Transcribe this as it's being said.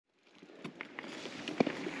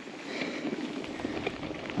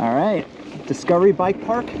All right, Discovery Bike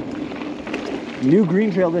Park. New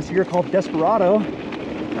green trail this year called Desperado.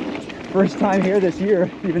 First time here this year,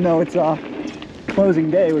 even though it's closing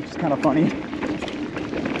day, which is kind of funny.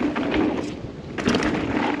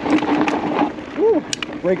 Woo,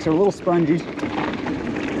 brakes are a little spongy.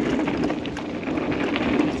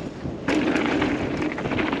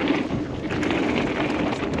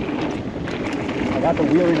 I got the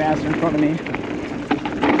wheelie master in front of me.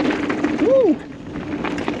 Woo!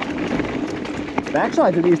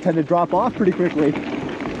 Backsides of these tend to drop off pretty quickly.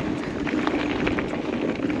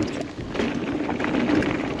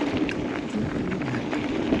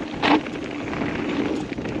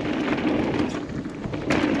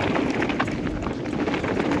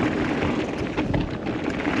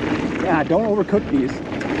 Yeah, don't overcook these.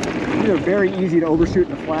 These are very easy to overshoot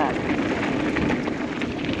in the flat.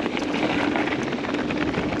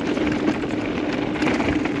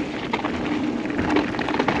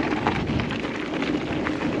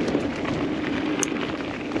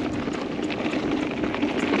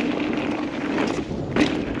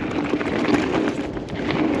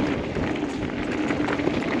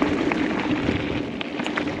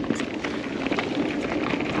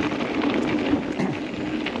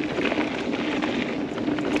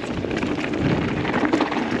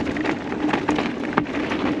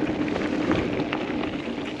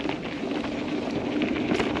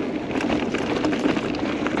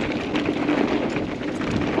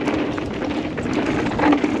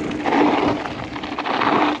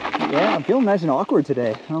 Yeah, I'm feeling nice and awkward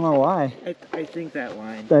today. I don't know why. I think that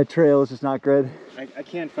line. That trail is just not good. I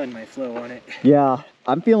can't find my flow on it. Yeah,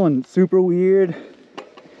 I'm feeling super weird.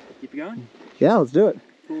 Keep it going? Yeah, let's do it.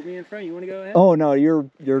 Pull me in front. You want to go ahead? Oh no, you're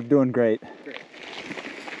doing great. Great.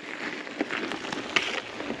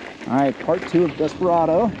 All right, part 2 of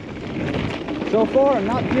Desperado. So far, I'm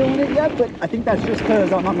not feeling it yet, but I think that's just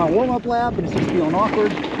because I'm on my warm-up lap and it's just feeling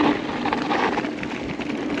awkward.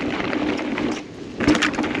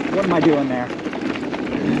 What am I doing there?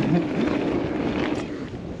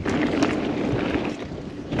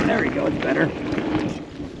 There we go, it's better.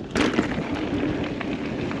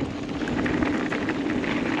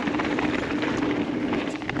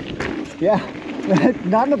 Yeah,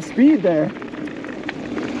 not enough speed there.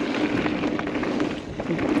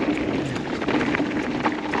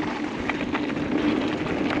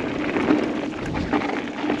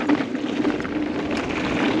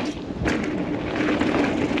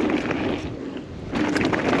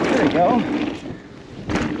 Go.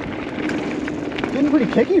 Getting pretty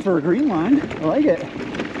kicky for a green line. I like it.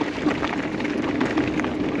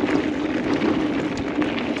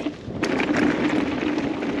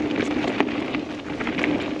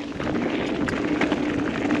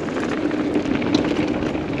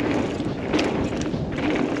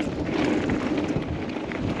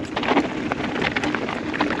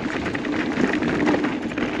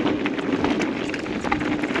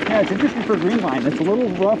 Yeah, it's interesting for a green line. It's a little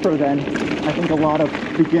rougher than I think a lot of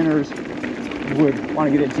beginners would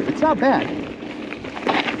want to get into. It's not bad,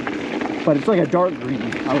 but it's like a dark green,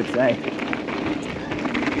 I would say.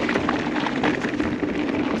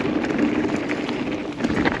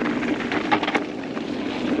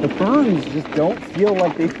 The burns just don't feel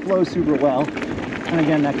like they flow super well. And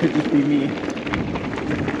again, that could just be me.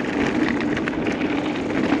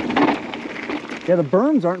 Yeah, the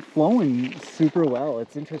berms aren't flowing super well.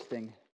 It's interesting.